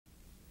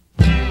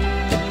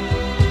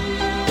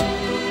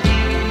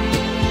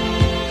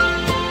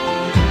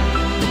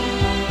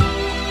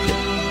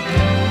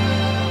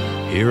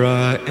Here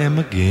I am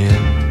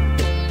again,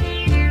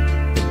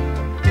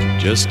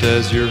 just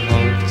as your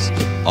heart's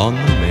on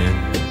the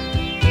mend.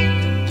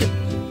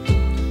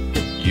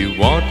 You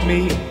want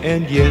me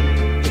and yet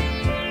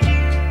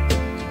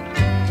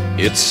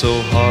it's so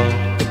hard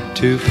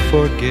to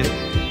forget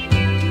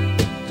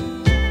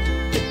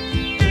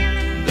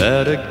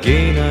that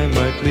again I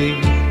might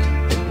leave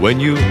when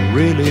you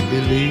really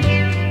believe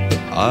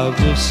I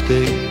will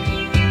stay.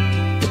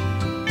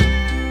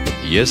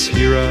 Yes,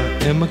 here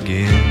I am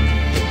again,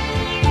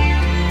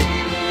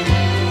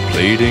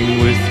 pleading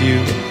with you,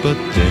 but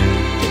then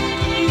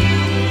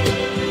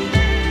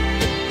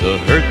the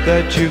hurt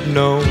that you've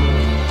known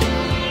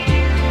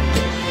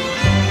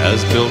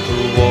has built a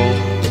wall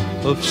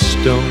of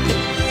stone.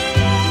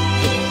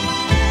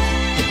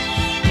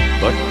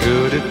 But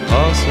could it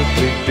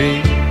possibly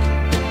be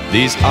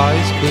these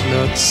eyes could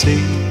not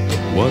see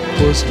what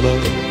was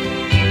love?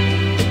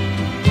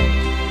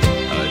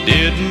 I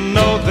didn't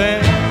know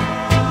then,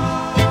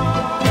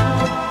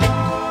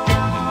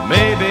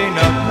 maybe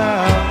not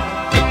now,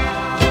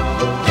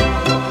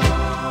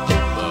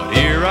 but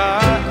here I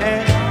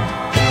am,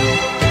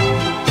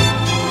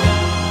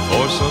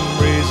 for some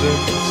reason,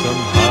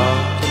 somehow.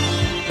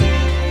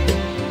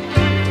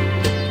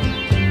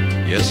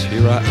 Yes,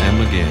 here I am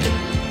again.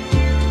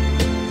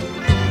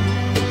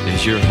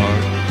 Is your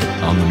heart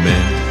on the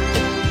mend?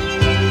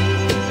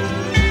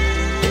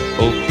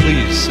 Oh,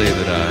 please say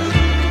that I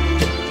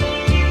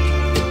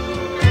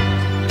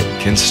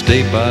can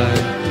stay by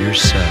your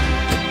side.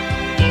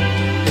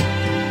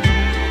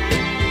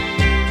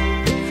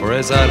 For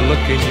as I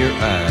look in your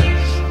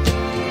eyes,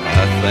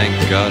 I thank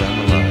God I'm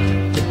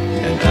alive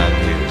and I'm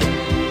here.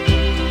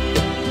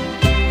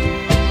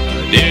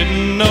 I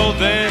didn't know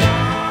then,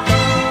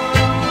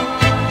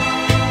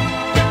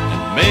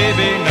 and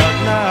maybe not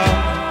now,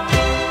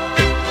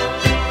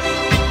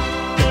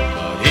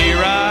 but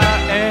here I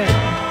am,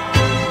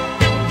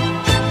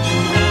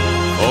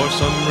 for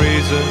some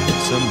reason,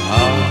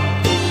 somehow.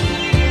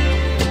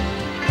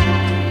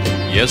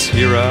 Yes,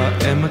 here I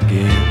am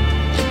again.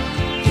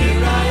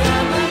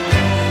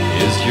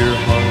 Is your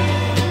heart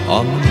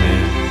on the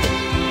mend?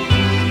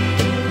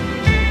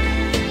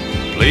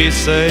 Please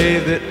say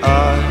that I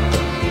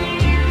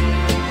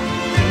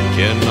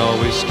can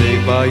always stay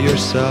by your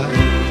side.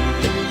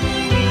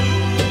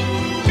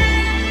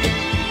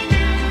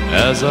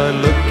 As I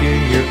look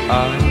in your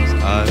eyes,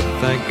 I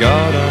thank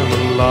God I'm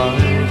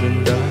alive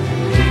and I'm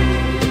here.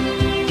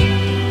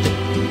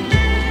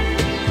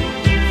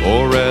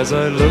 For as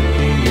I look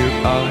in your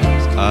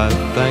eyes, I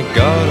thank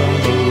God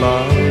I'm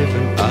alive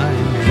and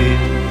I'm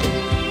here.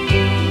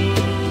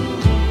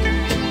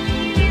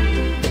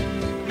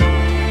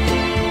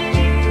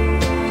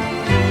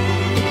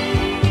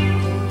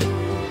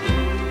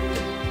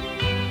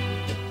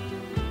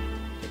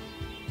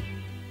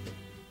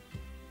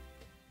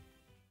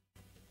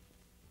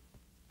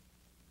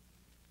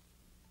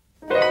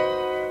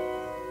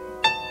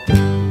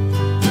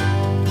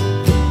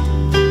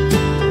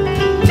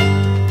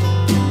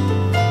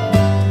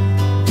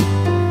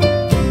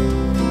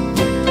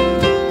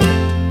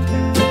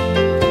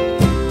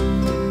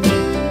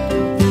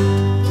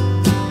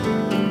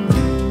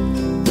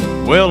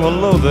 Well,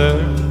 hello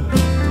there.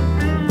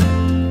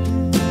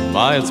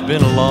 My, it's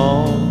been a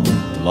long,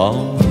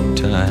 long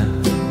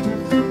time.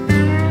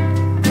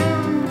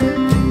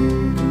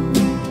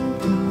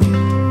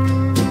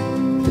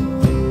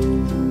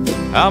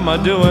 How am I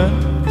doing?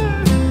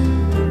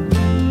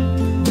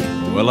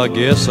 Well, I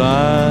guess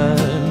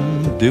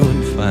I'm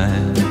doing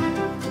fine.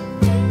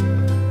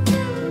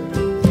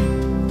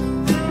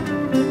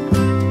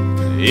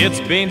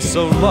 It's been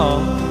so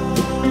long,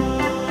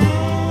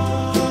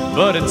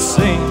 but it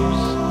seems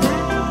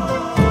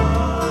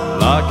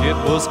like it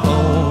was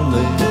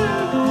only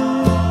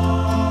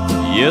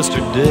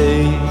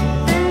yesterday.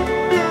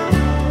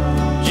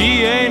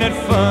 Gee, ain't it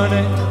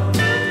funny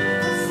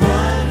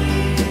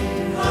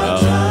how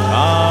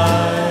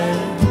time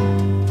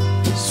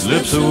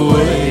slips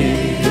away?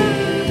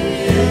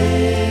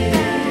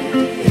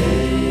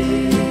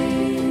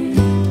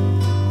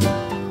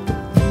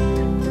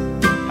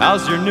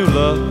 How's your new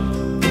love?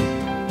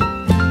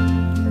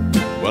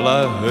 Well, I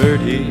heard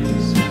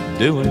he's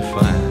doing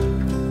fine.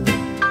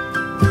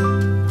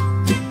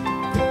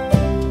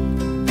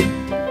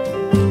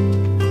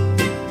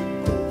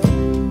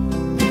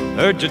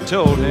 Heard you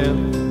told him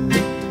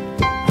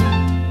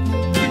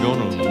you're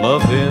gonna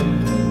love him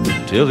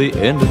till the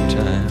end of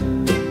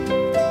time.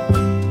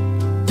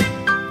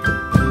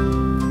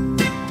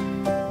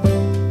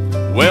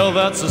 Well,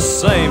 that's the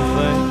same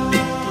thing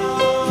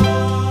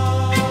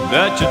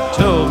that you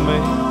told me.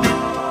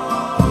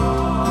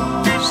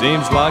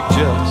 Seems like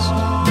just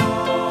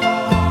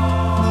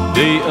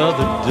the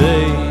other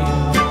day.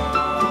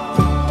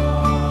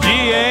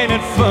 Gee, ain't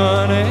it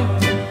funny?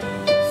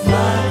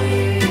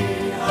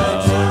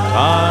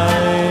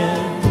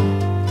 Time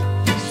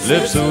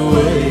slips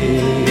away.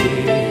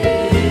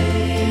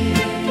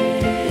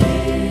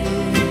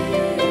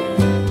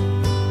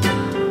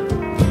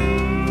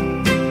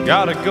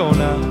 Gotta go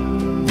now.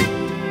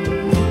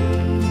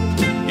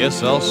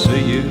 Guess I'll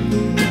see you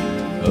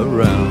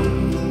around.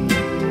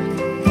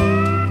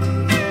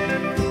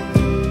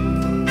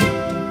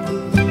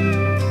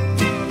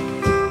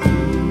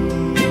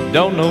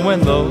 Don't know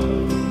when though,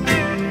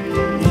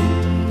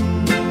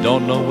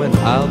 don't know when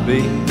I'll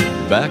be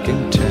back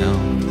in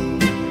town.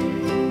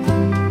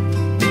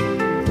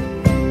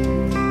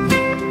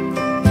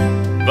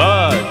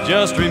 But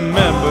just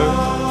remember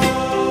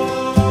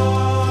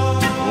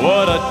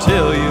what I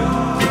tell you,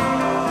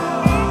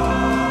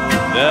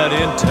 that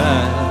in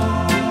time,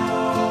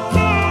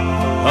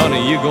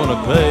 honey, you're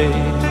gonna pay.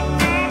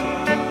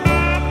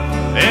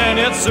 And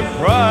it's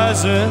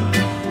surprising,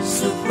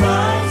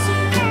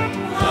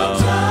 how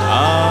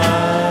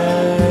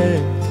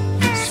time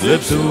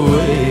slips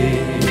away.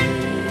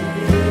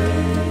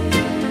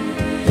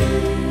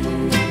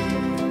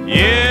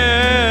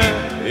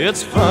 Yeah,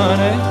 it's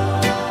funny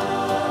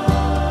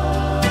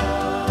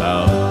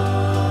how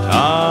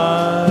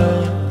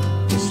time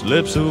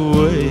slips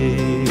away.